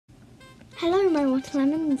Hello, my water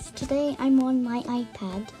lemons. Today I'm on my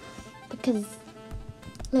iPad because,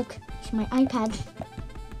 look, it's my iPad.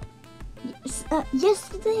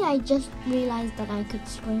 Yesterday I just realized that I could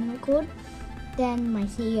screen record. Then my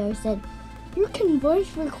CEO said, "You can voice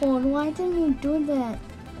record, why didn't you do that?"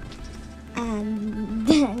 And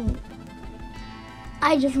then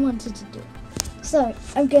I just wanted to do it. So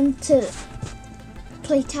I'm going to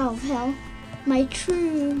play Tower of Hell, my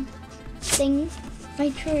true thing, my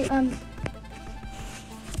true,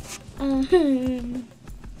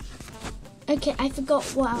 okay, I forgot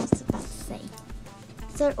what I was about to say.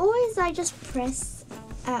 So always I just press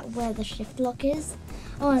at where the shift lock is.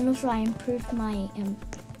 Oh, and also I improved my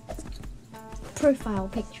profile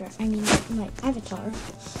picture, my avatar.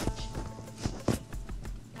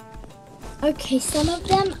 Okay, some of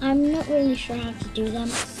them I'm not really sure how to do them,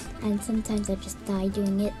 and sometimes I just die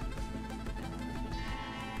doing it.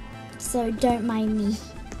 So don't mind me.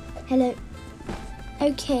 Hello.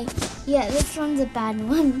 Okay, yeah, this one's a bad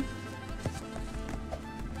one.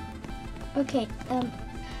 Okay, oh,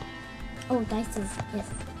 dices, yes,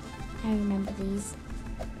 I remember these.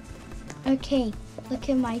 Okay, look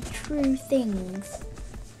at my true things.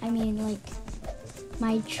 Like,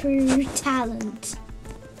 my true talent.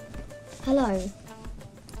 Hello.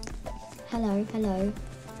 Hello, hello.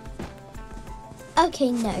 Okay,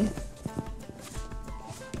 no.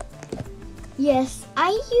 Yes,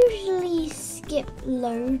 I usually skip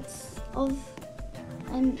loads of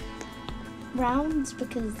rounds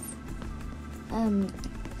because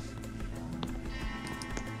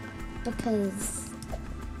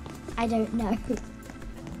I don't know.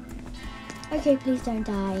 Okay, please don't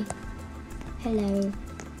die. Hello.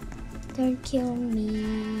 Don't kill me.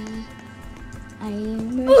 I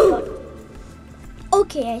almost got...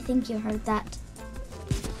 Okay, I think you heard that.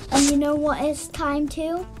 And you know what it's time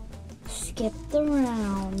to? Skip the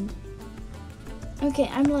round. Okay,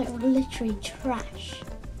 I'm like literally trash.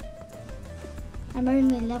 I'm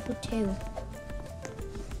only level 2.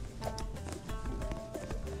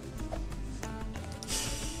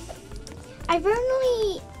 I've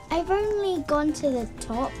only gone to the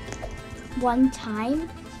top one time,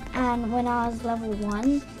 and when I was level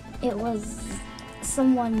 1, it was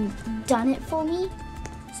someone done it for me.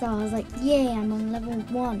 So I was like, yay, I'm on level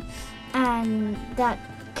 1. And that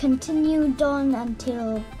continued on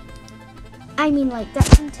until, that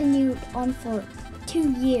continued on for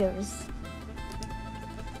 2 years.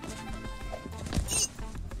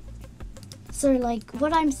 So like,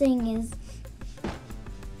 what I'm saying is,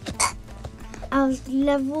 I was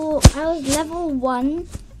level 1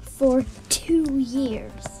 for 2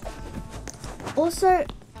 years. Also,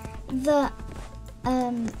 the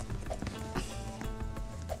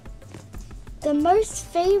most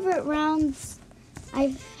favorite rounds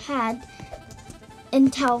I've had in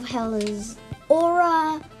Tower of Hell is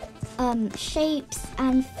aura, shapes,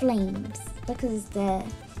 and flames, because they're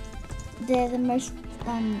the most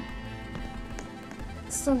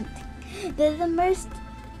they're the most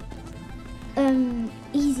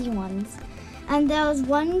easy ones. And there was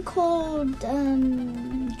one called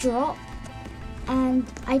drop, and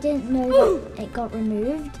I didn't know that it got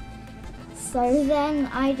removed. So then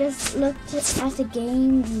I just looked at a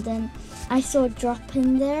game, and then I saw drop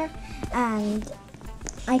in there, and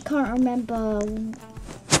I can't remember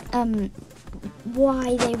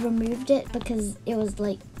why they removed it, because it was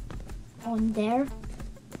like on there.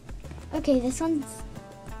 Okay, this one's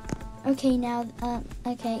okay now.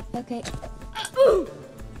 Okay.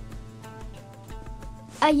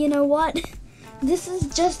 You know what? This is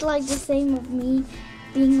just like the same of me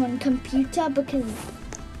being on computer, because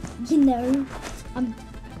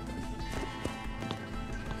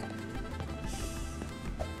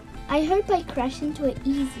I hope I crash into an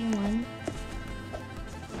easy one.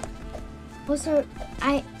 Also,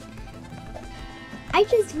 I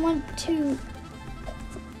just want to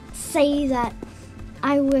say that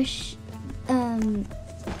I wish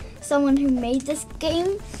someone who made this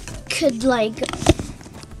game could, like,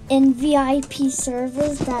 in VIP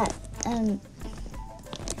servers that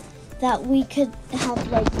we could have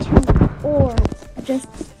like 2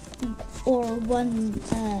 or one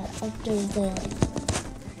of those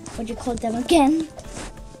what do you call them again?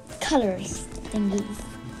 Colors thingies.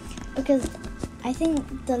 Because I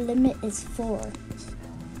think the limit is 4.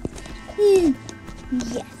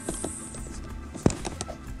 Yes.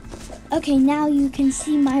 Okay, now you can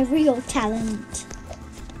see my real talent.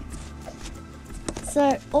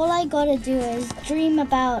 So all I gotta do is dream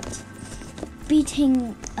about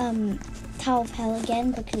beating Tower of Hell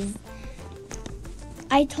again, because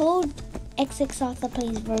I told XX Arthur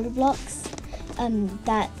Plays Roblox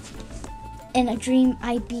that in a dream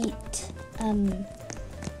I beat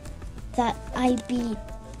that I beat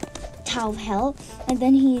Tower of Hell, and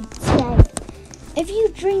then he said, if you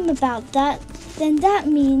dream about that, then that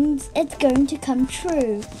means it's going to come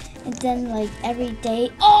true. And then like every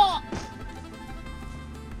day, oh,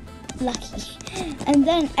 lucky. And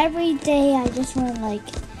then every day I just want to like,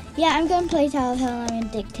 yeah, I'm going to play Tower of Hell, I'm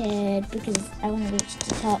addicted because I want to reach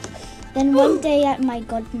the top. Then one day at my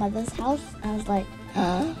godmother's house, I was like,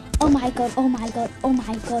 oh my god, oh my god, oh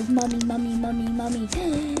my god, mummy, mummy, mummy, mummy.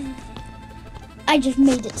 I just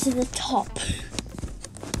made it to the top.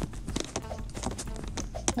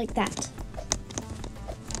 Like that.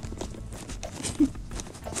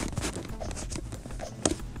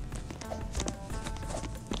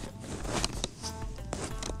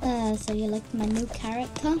 So you like my new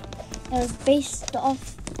character? It was based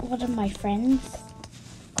off one of my friends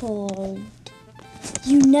called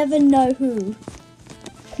You Never Know Who.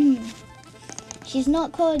 She's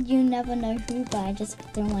not called You Never Know Who, but I just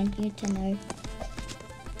don't want you to know.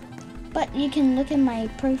 But you can look at my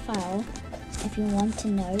profile if you want to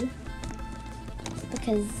know,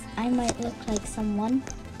 because I might look like someone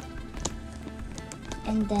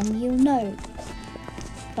and then you'll know.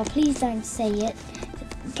 But please don't say it.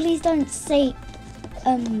 Please don't say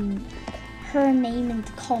her name in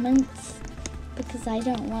the comments, because I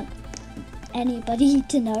don't want anybody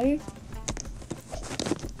to know.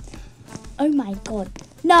 Oh my god.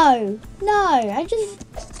 No, I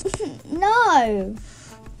just, no.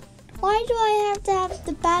 Why do I have to have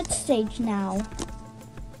the bad stage now?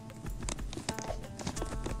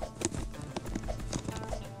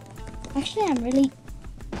 Actually, I'm really...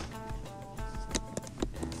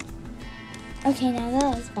 Okay, now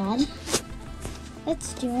that was bad.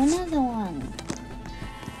 Let's do another one.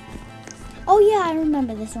 Oh yeah, I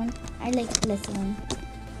remember this one. I like this one.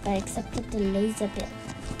 But except for the laser bit.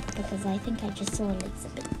 Because I think I just saw a laser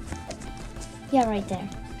bit. Yeah, right there.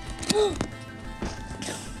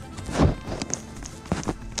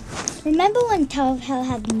 Remember when Tower of Hell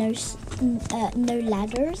had no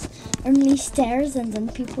ladders? Only stairs, and then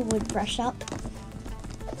people would rush up?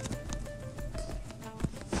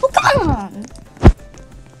 Oh, come on!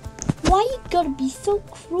 Why you gotta be so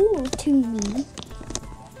cruel to me?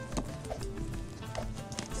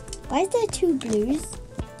 Why is there two blues?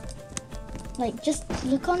 Like, just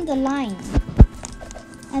look on the line.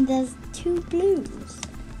 And there's two blues.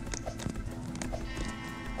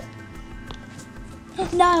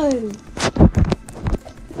 No!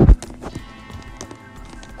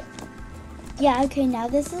 Yeah, okay, now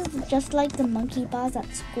this is just like the monkey bars at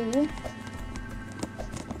school.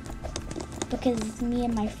 Because me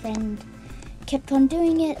and my friend kept on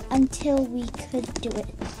doing it until we could do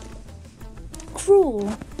it.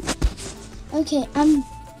 Cruel. Okay,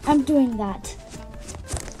 I'm doing that.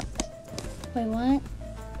 Wait, what?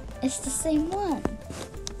 It's the same one.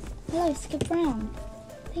 Hello, skip round.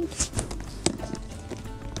 Thank you.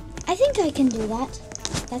 I think I can do that.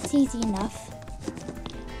 That's easy enough.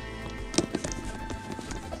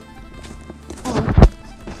 Oh.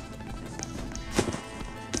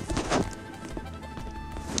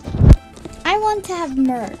 I want to have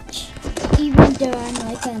merch, even though I'm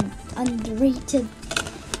like an underrated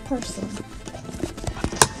person.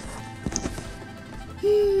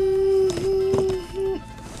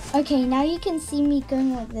 Okay, now you can see me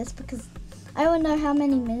going like this because I don't know how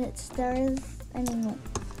many minutes there is. I mean, like,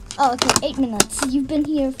 oh, okay, 8 minutes. You've been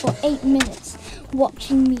here for 8 minutes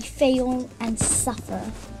watching me fail and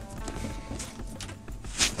suffer.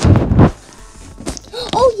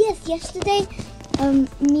 Oh yes, yesterday,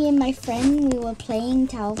 me and my friend, we were playing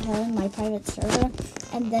Tower of Hell in my private server,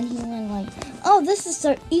 and then he went like, oh, this is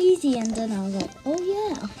so easy, and then I was like, oh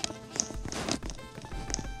yeah.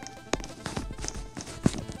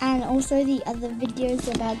 And also the other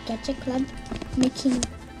videos about Gacha Club making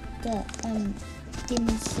the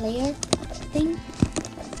Demon Slayer thing.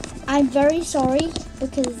 I'm very sorry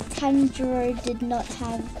because Tanjiro did not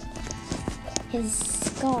have his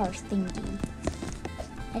scar thingy.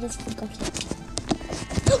 I just forgot it.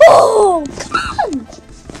 Oh, come on!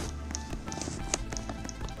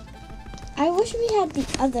 I wish we had the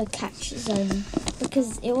other catch zone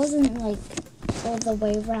because it wasn't like all the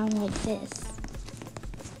way around like this.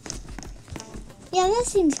 Yeah, that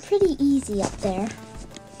seems pretty easy up there.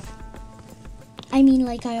 I mean,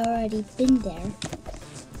 like, I already been there.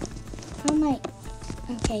 How am I?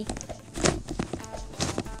 Okay.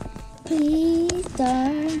 Please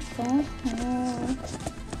don't fall.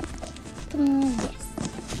 Come on, yes.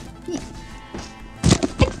 Yeah.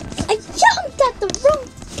 I jumped at the wrong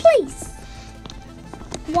place.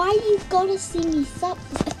 Why you gotta see me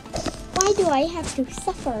suffer? Why do I have to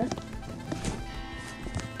suffer?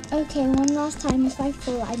 Okay, one last time. If I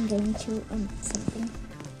fall, I'm going to something.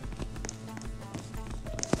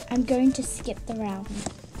 I'm going to skip the round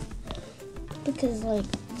because like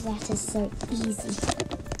that is so easy.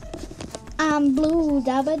 I'm blue,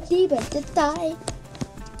 dabba dee die.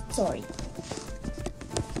 Sorry.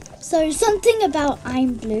 So something about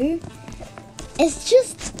I'm blue. It's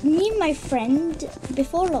just me and my friend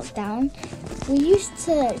before lockdown. We used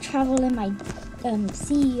to travel in my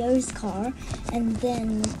CEO's car and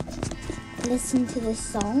then listen to this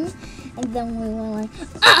song, and then we were like,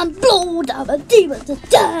 I'm blue, dabba dee da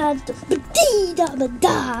dabba dee dabba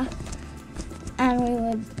da, and we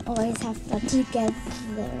would always have fun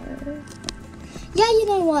together. Yeah, you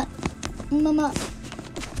know what, Mama?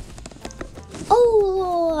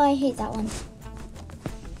 Oh, I hate that one.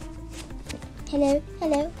 Hello,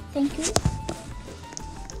 hello, thank you.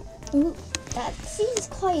 Ooh, that seems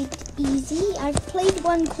quite easy. I've played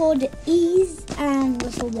one called Ease and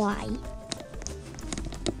with a Y.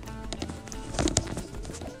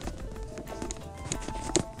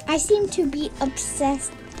 I seem to be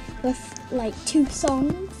obsessed with like 2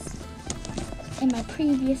 songs in my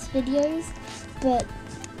previous videos, but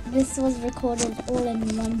this was recorded all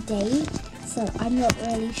in one day, so I'm not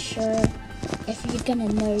really sure if you're gonna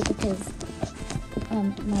know because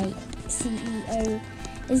my CEO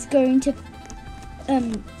is going to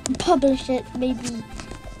publish it maybe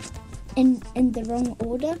in the wrong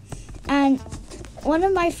order. And one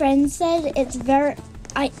of my friends said it's very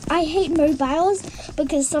I hate mobiles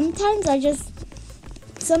because sometimes they just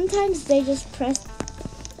press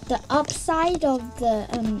the upside of the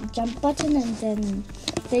jump button and then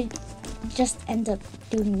they just end up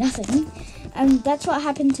doing nothing, and that's what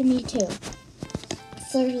happened to me too.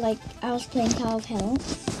 So like I was playing Tower of Hell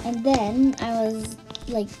and then I was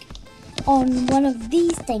like on one of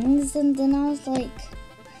these things and then I was like,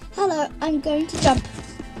 hello, I'm going to jump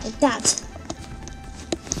like that.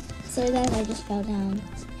 So then I just fell down.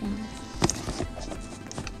 Yeah.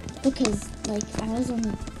 Because like I was on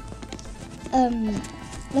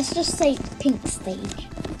let's just say pink stage.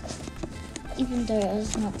 Even though it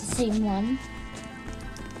was not the same one.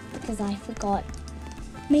 Because I forgot.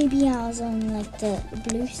 Maybe I was on like the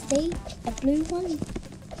blue stage, a blue one.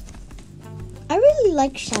 I really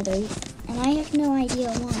like shadows and I have no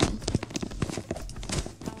idea why.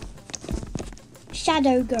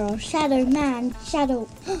 Shadow girl, shadow man, shadow.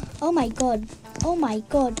 Oh my god, oh my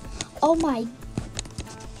god, oh my.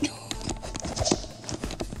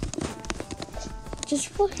 Just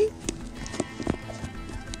what?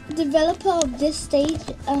 Developer of this stage,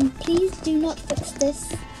 please do not fix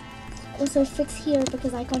this. Also fix here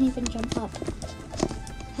because I can't even jump up.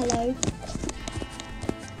 Hello?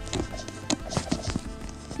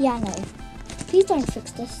 Yeah, no. Please don't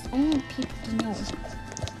fix this. I want people to know.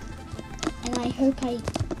 And I hope I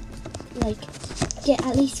like get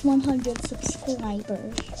at least 100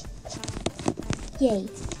 subscribers. Yay.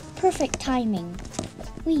 Perfect timing.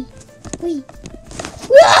 Wee.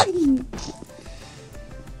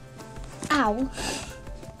 Ow.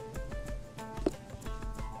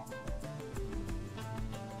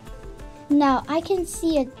 Now I can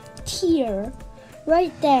see a tear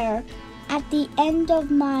right there at the end of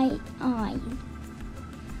my eye.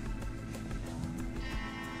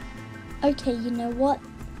 Okay, you know what?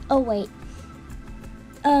 Oh wait.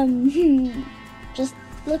 Just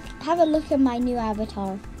have a look at my new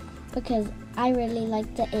avatar because I really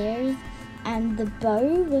like the ears and the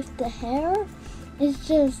bow with the hair. It's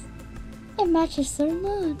just, it matches so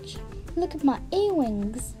much. Look at my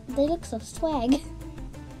earrings. They look so swag.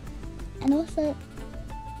 And also,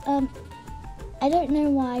 I don't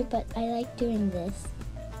know why, but I like doing this.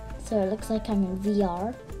 So it looks like I'm in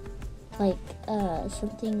VR. Like,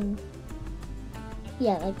 something,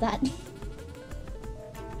 yeah, like that.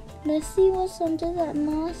 Let's see what's under that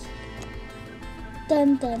mask.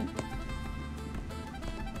 Dun dun.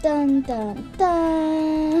 Dun dun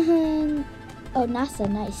dun. Oh, NASA,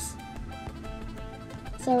 nice.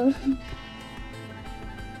 So,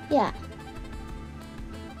 yeah.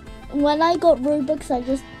 When I got Robux, I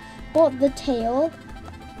just bought the tail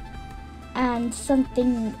and some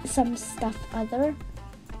stuff other.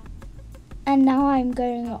 And now I'm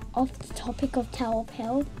going off the topic of Tower of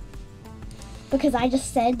Hell because I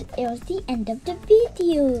just said it was the end of the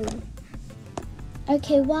video.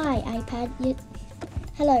 Okay, why, iPad?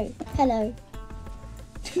 Hello.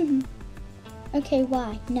 Okay,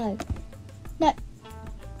 why? No.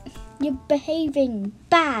 You're behaving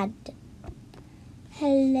bad.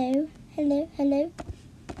 Hello.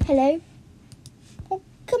 Oh,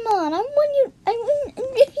 come on.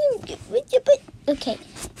 Okay,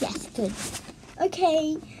 yes, good.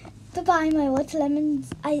 Okay, Bye-bye, my water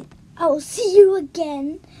lemons. I will see you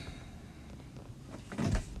again.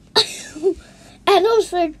 And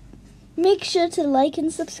also, make sure to like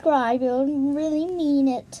and subscribe. It'll really mean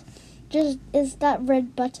it. Just is that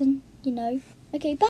red button, you know. Okay, bye.